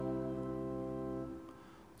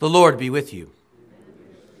The Lord be with you.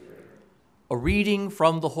 A reading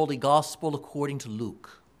from the Holy Gospel according to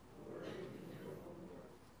Luke.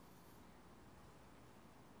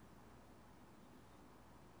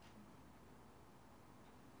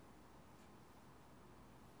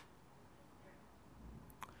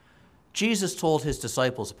 Jesus told his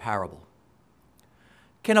disciples a parable.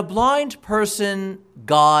 Can a blind person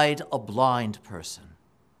guide a blind person?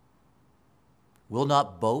 Will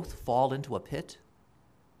not both fall into a pit?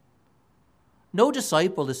 No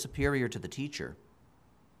disciple is superior to the teacher,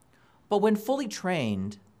 but when fully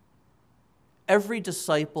trained, every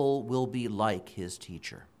disciple will be like his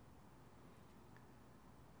teacher.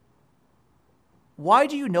 Why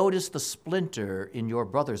do you notice the splinter in your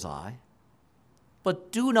brother's eye,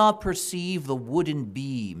 but do not perceive the wooden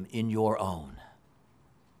beam in your own?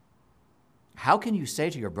 How can you say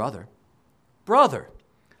to your brother, "Brother,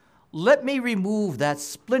 let me remove that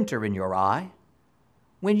splinter in your eye,"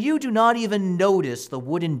 when you do not even notice the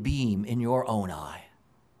wooden beam in your own eye?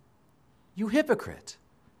 You hypocrite!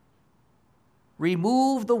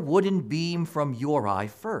 Remove the wooden beam from your eye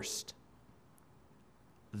first.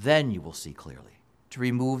 Then you will see clearly to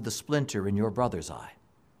remove the splinter in your brother's eye.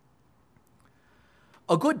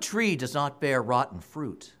 A good tree does not bear rotten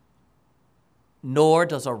fruit, nor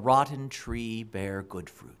does a rotten tree bear good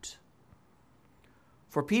fruit.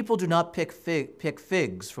 For people do not pick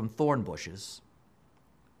figs from thorn bushes,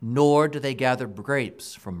 nor do they gather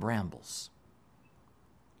grapes from brambles.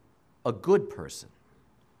 A good person,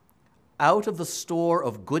 out of the store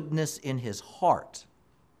of goodness in his heart,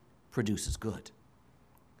 produces good.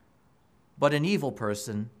 But an evil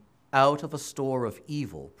person, out of a store of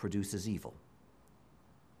evil, produces evil.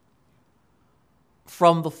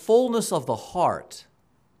 From the fullness of the heart,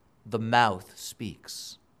 the mouth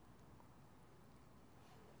speaks.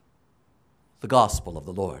 The Gospel of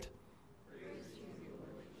the Lord.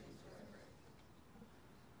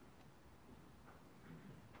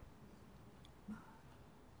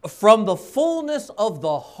 From the fullness of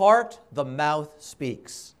the heart, the mouth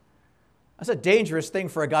speaks. That's a dangerous thing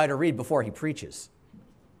for a guy to read before he preaches.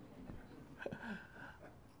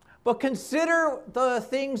 But consider the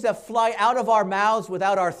things that fly out of our mouths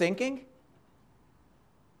without our thinking,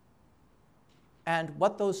 and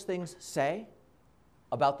what those things say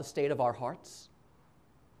about the state of our hearts.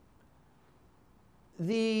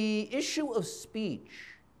 The issue of speech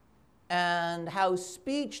and how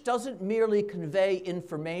speech doesn't merely convey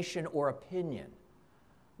information or opinion,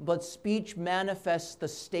 but speech manifests the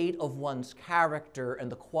state of one's character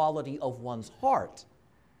and the quality of one's heart,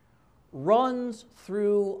 runs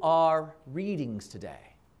through our readings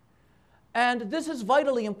today. And this is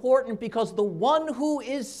vitally important because the one who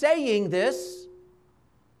is saying this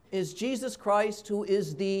is Jesus Christ, who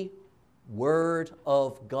is the Word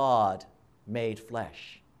of God made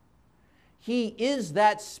flesh. He is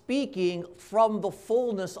that speaking from the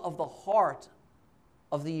fullness of the heart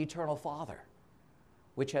of the Eternal Father,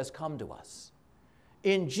 which has come to us.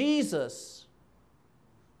 In Jesus,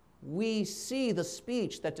 we see the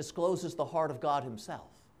speech that discloses the heart of God himself.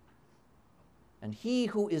 And he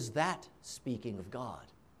who is that speaking of God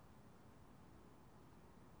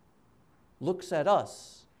looks at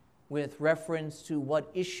us with reference to what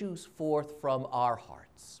issues forth from our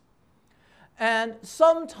hearts. And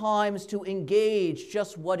sometimes to engage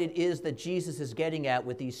just what it is that Jesus is getting at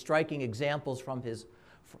with these striking examples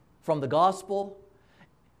from the gospel,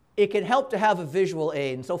 it can help to have a visual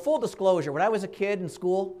aid. And so full disclosure, when I was a kid in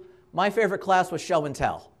school, my favorite class was show and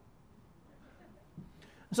tell.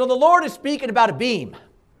 So the Lord is speaking about a beam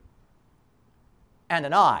and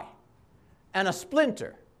an eye and a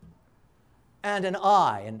splinter and an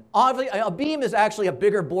eye. And obviously, a beam is actually a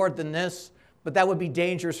bigger board than this, but that would be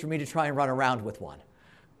dangerous for me to try and run around with one.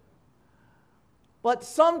 But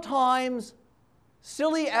sometimes,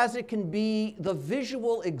 silly as it can be, the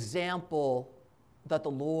visual example that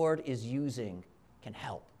the Lord is using can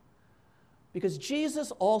help. Because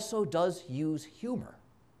Jesus also does use humor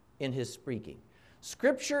in his speaking.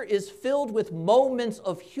 Scripture is filled with moments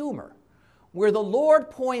of humor where the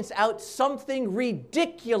Lord points out something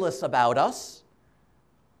ridiculous about us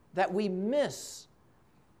that we miss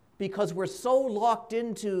because we're so locked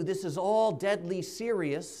into this is all deadly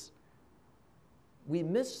serious. We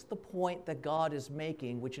miss the point that God is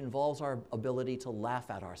making, which involves our ability to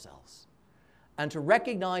laugh at ourselves and to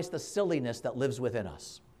recognize the silliness that lives within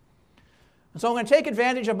us. And so I'm going to take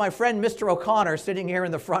advantage of my friend Mr. O'Connor sitting here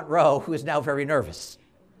in the front row, who is now very nervous.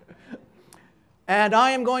 And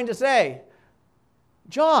I am going to say,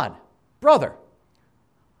 John, brother,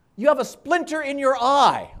 you have a splinter in your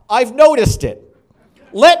eye. I've noticed it.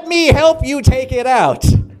 Let me help you take it out.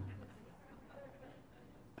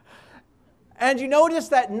 And you notice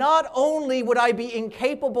that not only would I be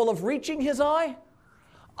incapable of reaching his eye,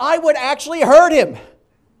 I would actually hurt him.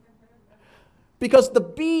 Because the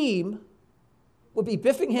beam would be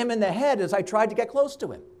biffing him in the head as I tried to get close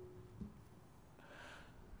to him.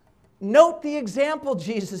 Note the example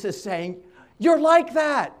Jesus is saying. You're like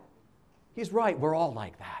that. He's right, we're all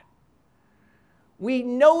like that. We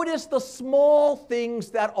notice the small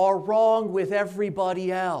things that are wrong with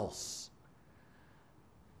everybody else.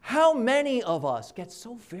 How many of us get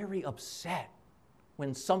so very upset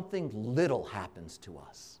when something little happens to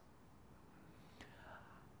us?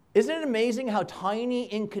 Isn't it amazing how tiny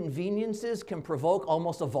inconveniences can provoke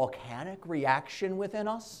almost a volcanic reaction within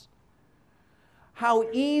us? How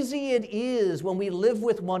easy it is when we live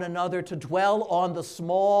with one another to dwell on the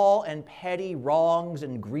small and petty wrongs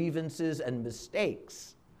and grievances and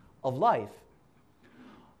mistakes of life.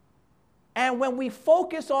 And when we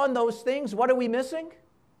focus on those things, what are we missing?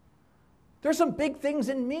 There's some big things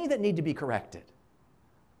in me that need to be corrected.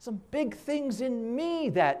 Some big things in me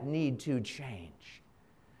that need to change,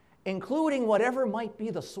 including whatever might be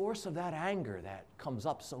the source of that anger that comes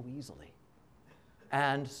up so easily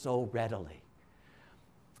and so readily.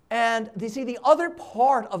 And you see, the other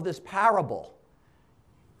part of this parable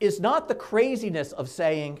is not the craziness of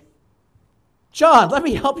saying, John, let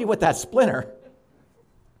me help you with that splinter.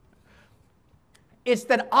 It's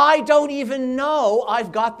that I don't even know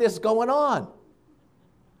I've got this going on.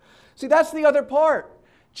 See, that's the other part.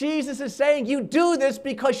 Jesus is saying you do this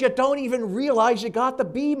because you don't even realize you got the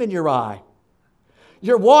beam in your eye.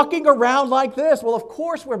 You're walking around like this. Well, of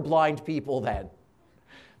course we're blind people then.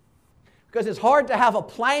 Because it's hard to have a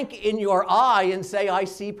plank in your eye and say, I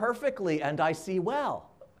see perfectly and I see well.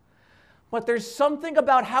 But there's something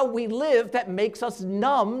about how we live that makes us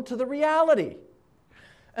numb to the reality.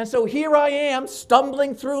 And so here I am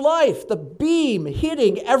stumbling through life, the beam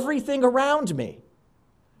hitting everything around me.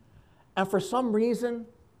 And for some reason,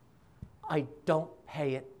 I don't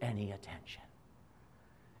pay it any attention.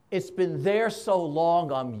 It's been there so long,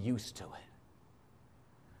 I'm used to it.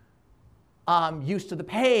 I'm used to the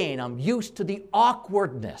pain. I'm used to the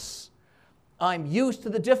awkwardness. I'm used to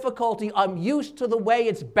the difficulty. I'm used to the way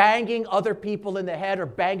it's banging other people in the head or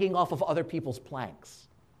banging off of other people's planks.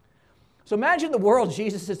 So imagine the world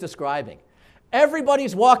Jesus is describing.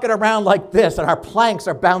 Everybody's walking around like this, and our planks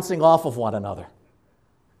are bouncing off of one another.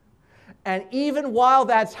 And even while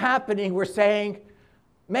that's happening, we're saying,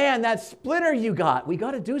 man, that splinter you got, we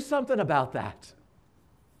got to do something about that.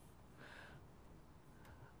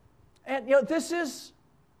 And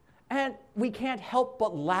and we can't help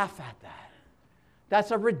but laugh at that.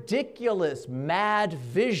 That's a ridiculous, mad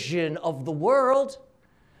vision of the world.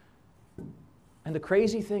 And the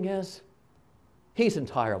crazy thing is, he's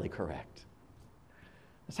entirely correct.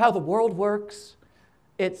 It's how the world works.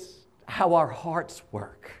 It's how our hearts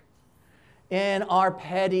work. In our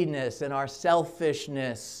pettiness, in our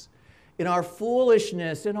selfishness, in our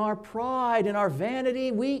foolishness, in our pride, in our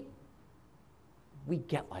vanity, we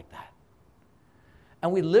get like that.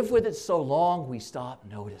 And we live with it so long, we stop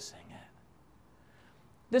noticing it.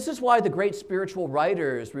 This is why the great spiritual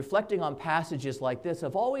writers, reflecting on passages like this,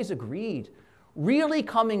 have always agreed really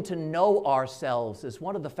coming to know ourselves is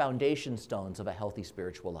one of the foundation stones of a healthy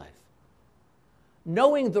spiritual life.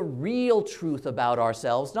 Knowing the real truth about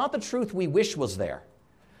ourselves, not the truth we wish was there,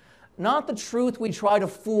 not the truth we try to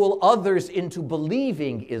fool others into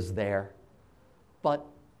believing is there, but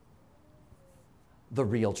the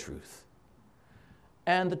real truth.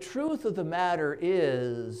 And the truth of the matter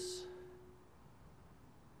is,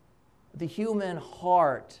 the human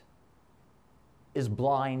heart is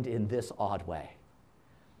blind in this odd way.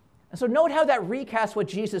 And so note how that recasts what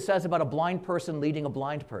Jesus says about a blind person leading a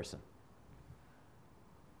blind person.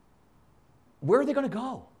 Where are they going to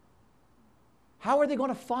go? How are they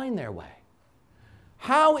going to find their way?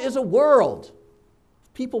 How is a world,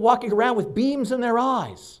 people walking around with beams in their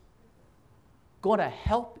eyes, going to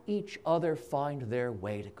help each other find their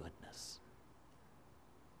way to goodness?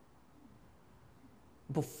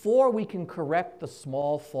 Before we can correct the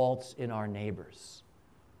small faults in our neighbors,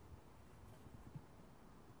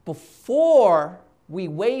 before we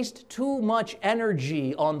waste too much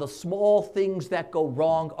energy on the small things that go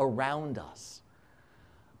wrong around us,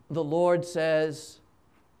 the Lord says,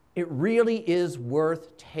 it really is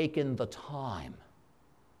worth taking the time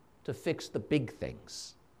to fix the big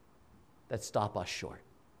things that stop us short,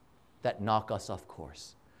 that knock us off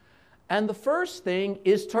course. And the first thing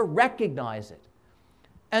is to recognize it.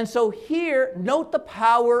 And so here, note the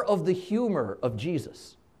power of the humor of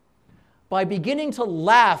Jesus by beginning to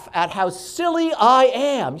laugh at how silly I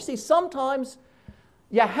am. You see, sometimes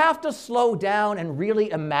you have to slow down and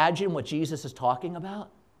really imagine what Jesus is talking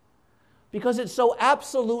about, because it's so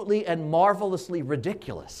absolutely and marvelously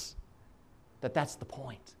ridiculous that that's the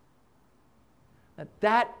point.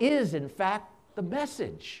 That is, in fact, the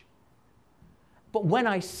message. But when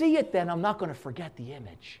I see it, then I'm not going to forget the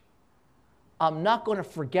image. I'm not going to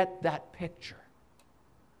forget that picture.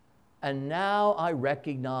 And now I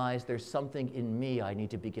recognize there's something in me I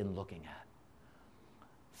need to begin looking at.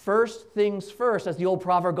 First things first, as the old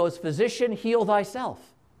proverb goes, physician, heal thyself.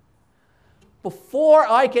 Before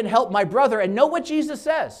I can help my brother, and know what Jesus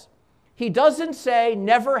says. He doesn't say,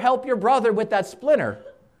 never help your brother with that splinter.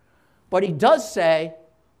 But he does say,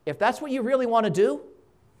 if that's what you really want to do,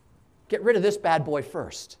 get rid of this bad boy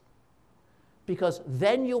first. Because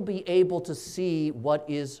then you'll be able to see what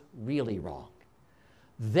is really wrong.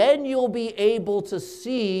 Then you'll be able to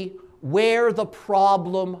see where the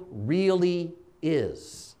problem really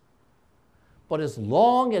is. But as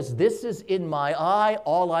long as this is in my eye,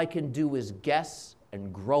 all I can do is guess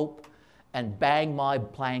and grope and bang my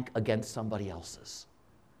plank against somebody else's.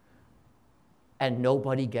 And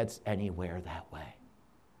nobody gets anywhere that way.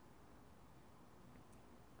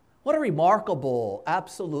 What a remarkable,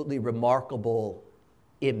 absolutely remarkable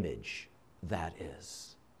image that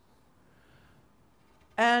is.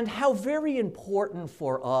 And how very important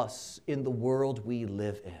for us in the world we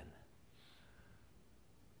live in.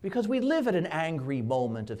 Because we live at an angry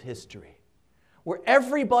moment of history, where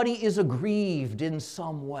everybody is aggrieved in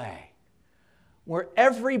some way, where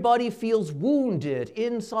everybody feels wounded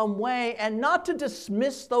in some way, and not to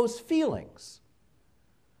dismiss those feelings.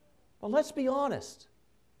 But let's be honest.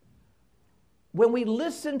 When we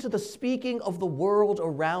listen to the speaking of the world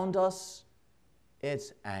around us,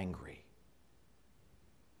 it's angry.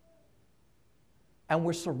 And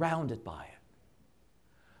we're surrounded by it.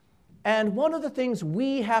 And one of the things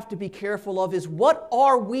we have to be careful of is, what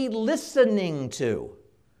are we listening to?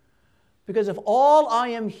 Because if all I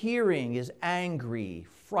am hearing is angry,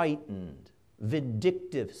 frightened,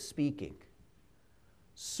 vindictive speaking,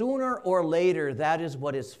 sooner or later that is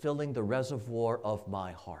what is filling the reservoir of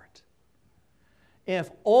my heart. If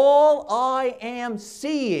all I am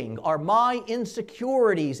seeing are my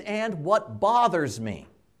insecurities and what bothers me,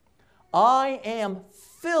 I am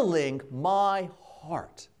filling my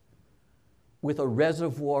heart with a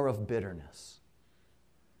reservoir of bitterness.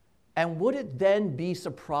 And would it then be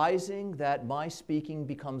surprising that my speaking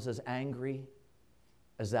becomes as angry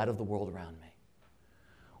as that of the world around me?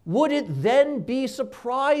 Would it then be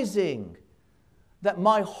surprising that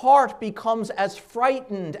my heart becomes as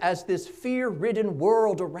frightened as this fear-ridden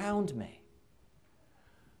world around me?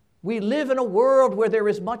 We live in a world where there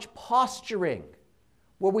is much posturing,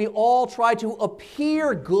 where we all try to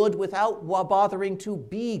appear good without bothering to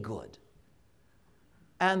be good.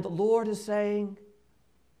 And the Lord is saying,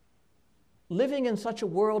 living in such a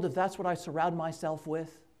world, if that's what I surround myself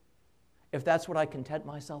with, if that's what I content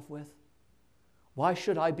myself with, why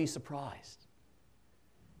should I be surprised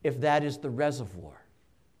if that is the reservoir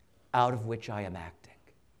out of which I am acting?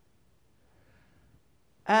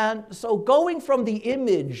 And so going from the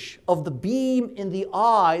image of the beam in the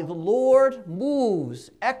eye, the Lord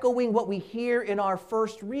moves, echoing what we hear in our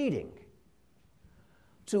first reading,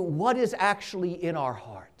 to what is actually in our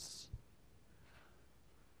hearts.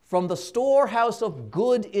 From the storehouse of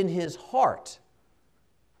good in his heart,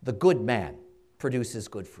 the good man produces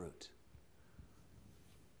good fruit.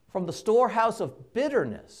 From the storehouse of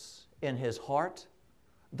bitterness in his heart,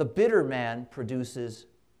 the bitter man produces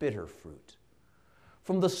bitter fruit.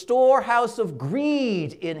 From the storehouse of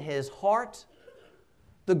greed in his heart,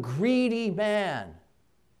 the greedy man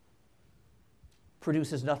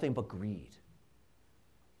produces nothing but greed.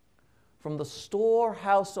 From the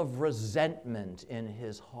storehouse of resentment in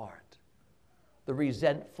his heart, the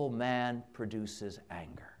resentful man produces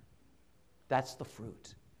anger. That's the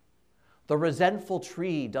fruit. The resentful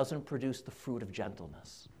tree doesn't produce the fruit of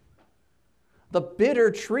gentleness. The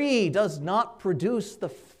bitter tree does not produce the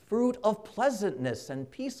fruit of pleasantness and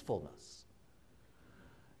peacefulness.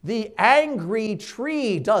 The angry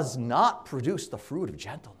tree does not produce the fruit of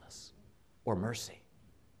gentleness or mercy.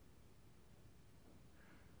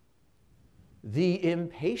 The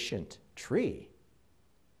impatient tree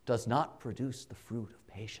does not produce the fruit of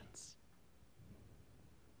patience.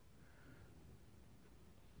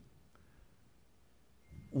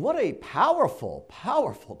 What a powerful,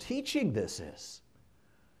 powerful teaching this is.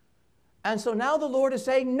 And so now the Lord is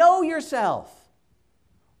saying, know yourself.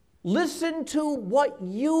 Listen to what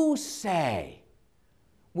you say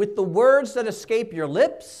with the words that escape your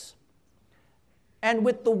lips and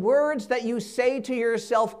with the words that you say to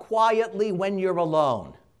yourself quietly when you're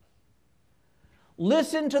alone.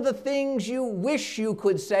 Listen to the things you wish you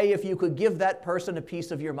could say if you could give that person a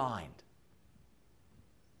piece of your mind.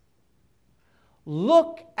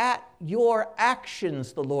 Look at your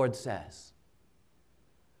actions, the Lord says.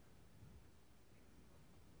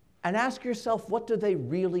 And ask yourself, what do they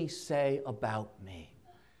really say about me?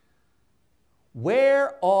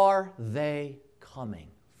 Where are they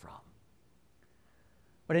coming from?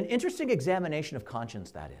 What an interesting examination of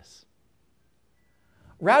conscience that is.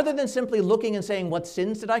 Rather than simply looking and saying, what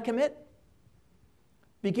sins did I commit?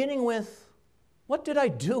 Beginning with, what did I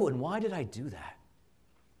do and why did I do that?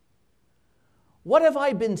 What have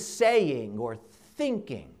I been saying or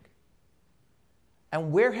thinking?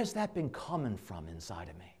 And where has that been coming from inside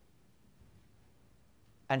of me?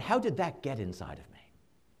 And how did that get inside of me?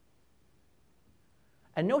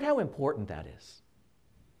 And note how important that is.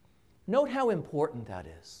 Note how important that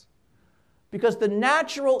is. Because the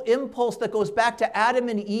natural impulse that goes back to Adam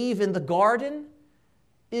and Eve in the garden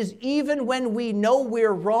is even when we know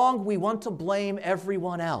we're wrong, we want to blame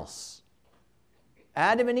everyone else.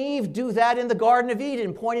 Adam and Eve do that in the Garden of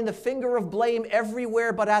Eden, pointing the finger of blame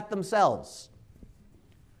everywhere but at themselves.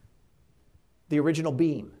 The original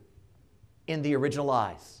beam in the original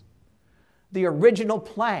eyes. The original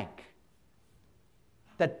plank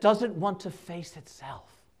that doesn't want to face itself.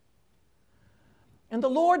 And the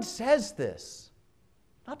Lord says this,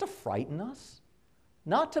 not to frighten us,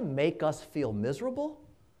 not to make us feel miserable,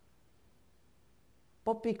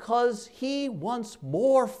 but because He wants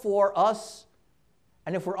more for us,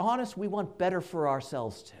 and if we're honest, we want better for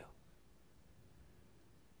ourselves too.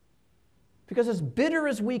 Because as bitter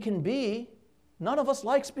as we can be, none of us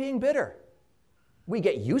likes being bitter. We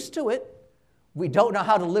get used to it. We don't know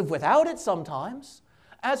how to live without it sometimes.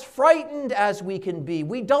 As frightened as we can be,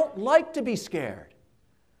 we don't like to be scared.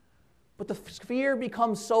 But the fear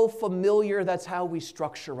becomes so familiar, that's how we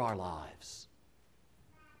structure our lives.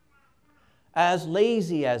 As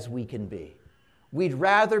lazy as we can be, we'd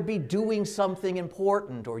rather be doing something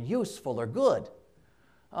important or useful or good.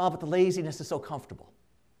 But the laziness is so comfortable,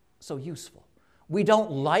 so useful. We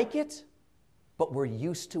don't like it, but we're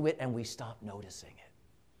used to it and we stop noticing it.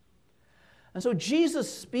 And so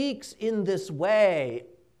Jesus speaks in this way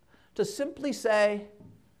to simply say,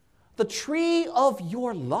 the tree of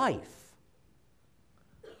your life,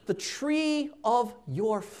 the tree of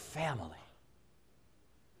your family.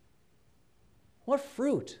 What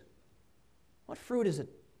fruit is it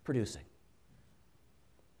producing?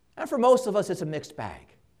 And for most of us, it's a mixed bag.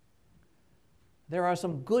 There are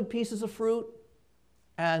some good pieces of fruit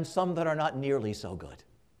and some that are not nearly so good.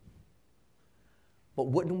 But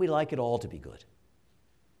wouldn't we like it all to be good?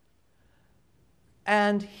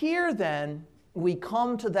 And here then, we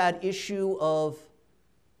come to that issue of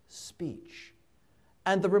speech.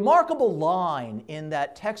 And the remarkable line in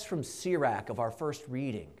that text from Sirach of our first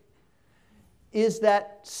reading is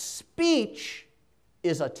that speech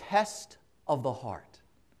is a test of the heart.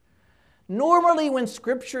 Normally, when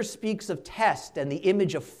Scripture speaks of test and the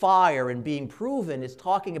image of fire and being proven, it's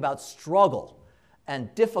talking about struggle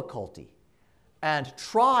and difficulty and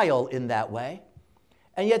trial in that way.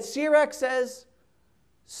 And yet Sirach says,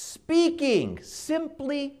 speaking,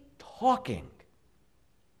 simply talking,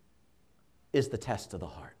 is the test of the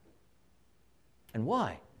heart. And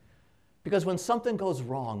why? Because when something goes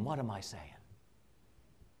wrong, what am I saying?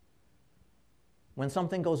 When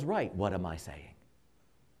something goes right, what am I saying?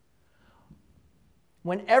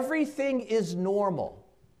 When everything is normal,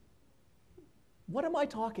 what am I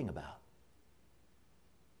talking about?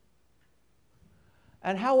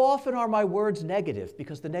 And how often are my words negative?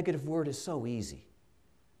 Because the negative word is so easy,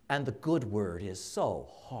 and the good word is so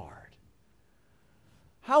hard.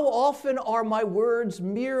 How often are my words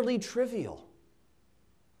merely trivial?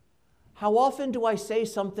 How often do I say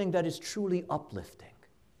something that is truly uplifting?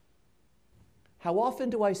 How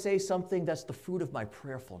often do I say something that's the fruit of my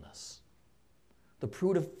prayerfulness, the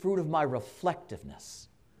fruit of my reflectiveness?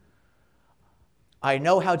 I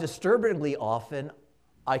know how disturbingly often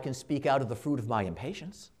I can speak out of the fruit of my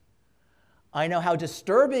impatience. I know how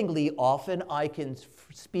disturbingly often I can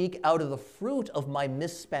speak out of the fruit of my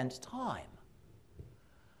misspent time.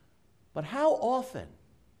 But how often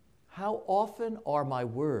are my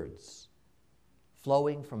words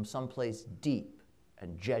flowing from someplace deep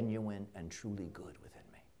and genuine and truly good within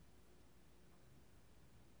me?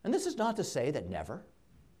 And this is not to say that never,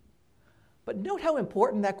 but note how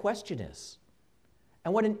important that question is.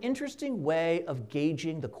 And what an interesting way of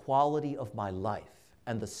gauging the quality of my life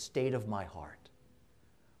and the state of my heart.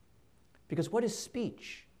 Because what is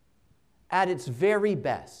speech? At its very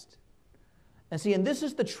best. And see, and this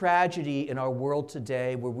is the tragedy in our world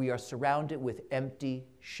today, where we are surrounded with empty,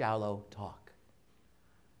 shallow talk.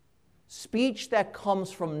 speech that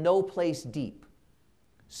comes from no place deep,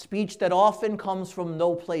 speech that often comes from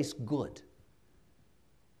no place good,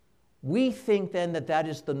 we think then that that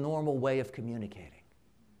is the normal way of communicating.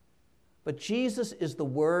 But Jesus is the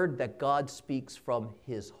word that God speaks from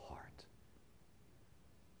his heart.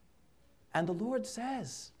 And the Lord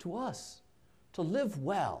says to us, to live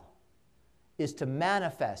well is to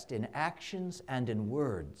manifest in actions and in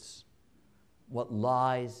words what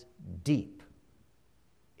lies deep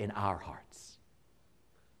in our hearts.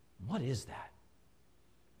 What is that?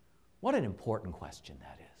 What an important question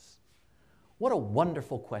that is. What a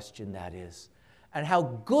wonderful question that is. And how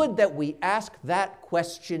good that we ask that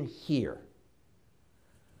question here.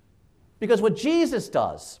 Because what Jesus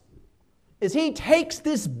does is he takes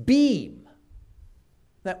this beam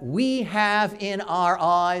that we have in our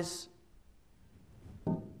eyes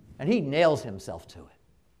and he nails himself to it.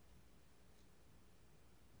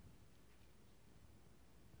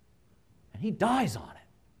 And he dies on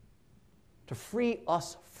it to free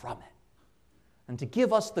us from it and to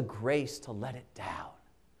give us the grace to let it down.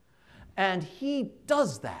 And he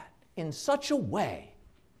does that in such a way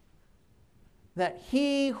that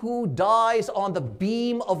he who dies on the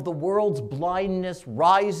beam of the world's blindness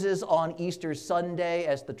rises on Easter Sunday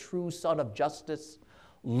as the true Son of Justice,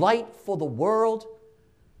 light for the world,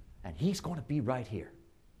 and he's going to be right here.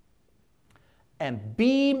 And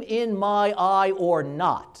beam in my eye or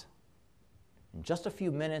not, in just a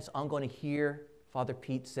few minutes I'm going to hear Father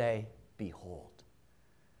Pete say, behold,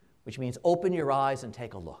 which means open your eyes and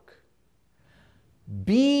take a look.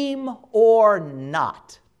 Beam or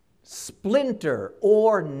not, splinter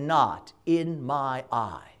or not in my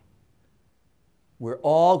eye, we're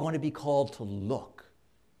all going to be called to look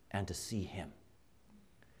and to see him.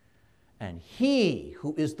 And he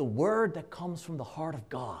who is the word that comes from the heart of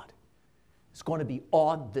God is going to be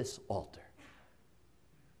on this altar.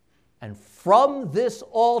 And from this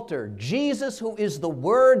altar, Jesus, who is the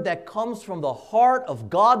word that comes from the heart of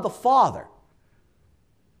God the Father,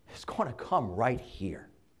 is going to come right here.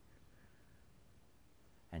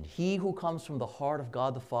 And he who comes from the heart of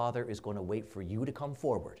God the Father is going to wait for you to come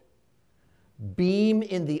forward. Beam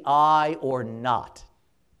in the eye or not,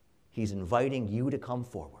 he's inviting you to come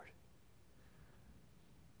forward.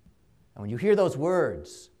 And when you hear those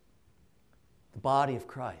words, the body of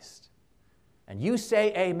Christ, and you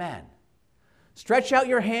say amen, stretch out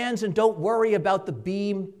your hands and don't worry about the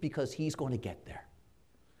beam because he's going to get there.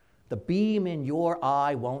 The beam in your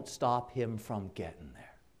eye won't stop him from getting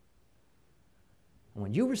there. And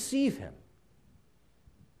when you receive him,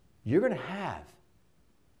 you're going to have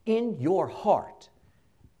in your heart,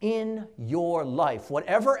 in your life,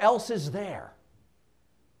 whatever else is there,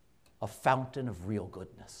 a fountain of real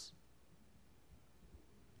goodness.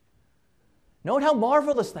 Note how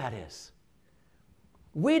marvelous that is.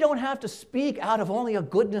 We don't have to speak out of only a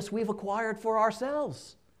goodness we've acquired for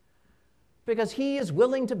ourselves, because he is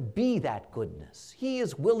willing to be that goodness. He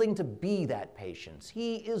is willing to be that patience.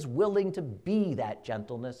 He is willing to be that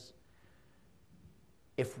gentleness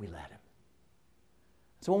if we let him.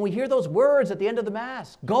 So when we hear those words at the end of the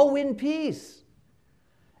Mass, go in peace,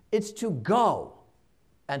 it's to go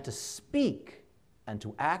and to speak and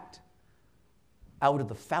to act out of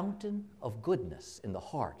the fountain of goodness in the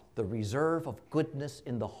heart, the reserve of goodness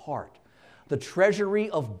in the heart, the treasury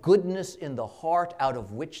of goodness in the heart out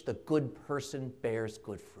of which the good person bears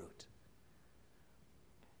good fruit.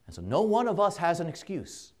 And so no one of us has an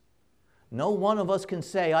excuse. No one of us can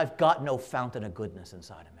say, I've got no fountain of goodness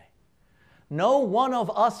inside of me. No one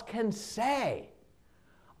of us can say,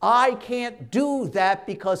 I can't do that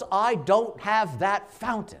because I don't have that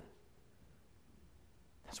fountain.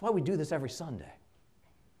 That's why we do this every Sunday.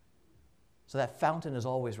 So that fountain is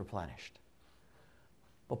always replenished.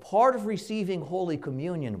 But part of receiving Holy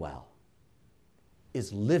Communion well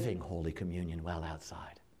is living Holy Communion well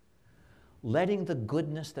outside. Letting the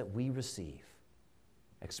goodness that we receive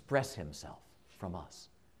express himself from us.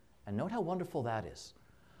 And note how wonderful that is.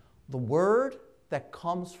 The word that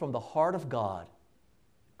comes from the heart of God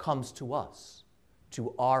comes to us,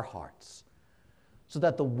 to our hearts. So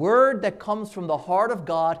that the word that comes from the heart of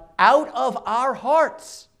God out of our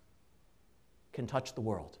hearts can touch the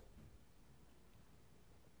world.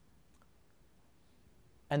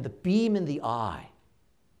 And the beam in the eye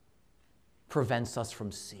prevents us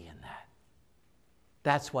from seeing that.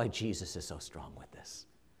 That's why Jesus is so strong with this.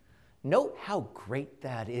 Note how great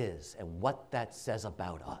that is and what that says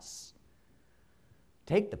about us.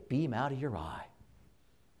 Take the beam out of your eye,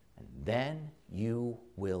 and then you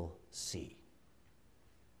will see.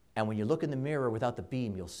 And when you look in the mirror without the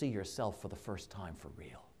beam, you'll see yourself for the first time for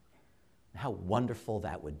real. How wonderful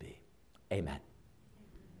that would be. Amen.